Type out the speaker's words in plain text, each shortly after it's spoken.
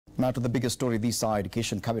Now to the biggest story this hour,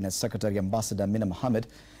 Education Cabinet Secretary Ambassador Amina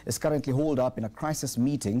is currently holed up in a crisis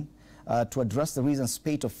meeting to address the recent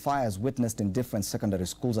spate of fires witnessed in different secondary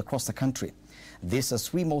schools across the country. This as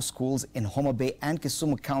 3 more schools in Homa Bay and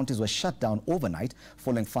Kisumu counties were shut down overnight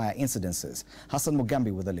following fire incidences. Hassan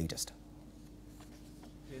Mugambi with the latest.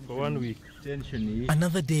 For 1 week.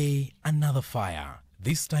 Another day, another fire.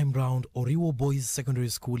 This time round, Oriwo Boys Secondary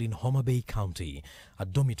School in Homa Bay County, a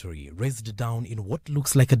dormitory razed down in what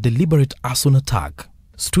looks like a deliberate arson attack.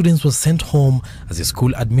 Students were sent home as the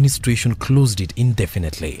school administration closed it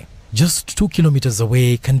indefinitely. Just 2 kilometers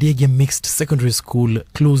away, Kandege Mixed Secondary School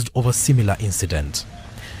closed over similar incident.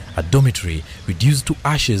 A dormitory reduced to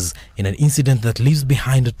ashes in an incident that leaves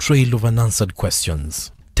behind a trail of unanswered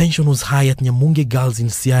questions. Tension was high at Nyamunge Girls in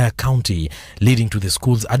Siaya County, leading to the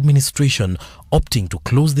school's administration opting to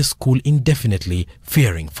close the school indefinitely,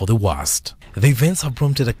 fearing for the worst. The events have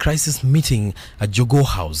prompted a crisis meeting at Jogo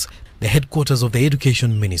House, the headquarters of the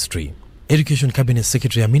Education Ministry. Education Cabinet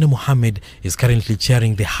Secretary Amina is currently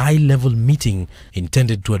chairing the high-level meeting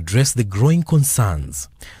intended to address the growing concerns.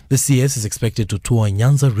 The CS is expected to tour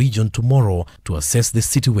Nyanza region tomorrow to assess the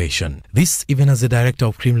situation. This even as the Director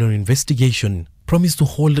of Criminal Investigation promised to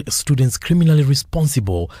hold students criminally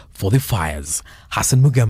responsible for the fires. Hassan Mugambi.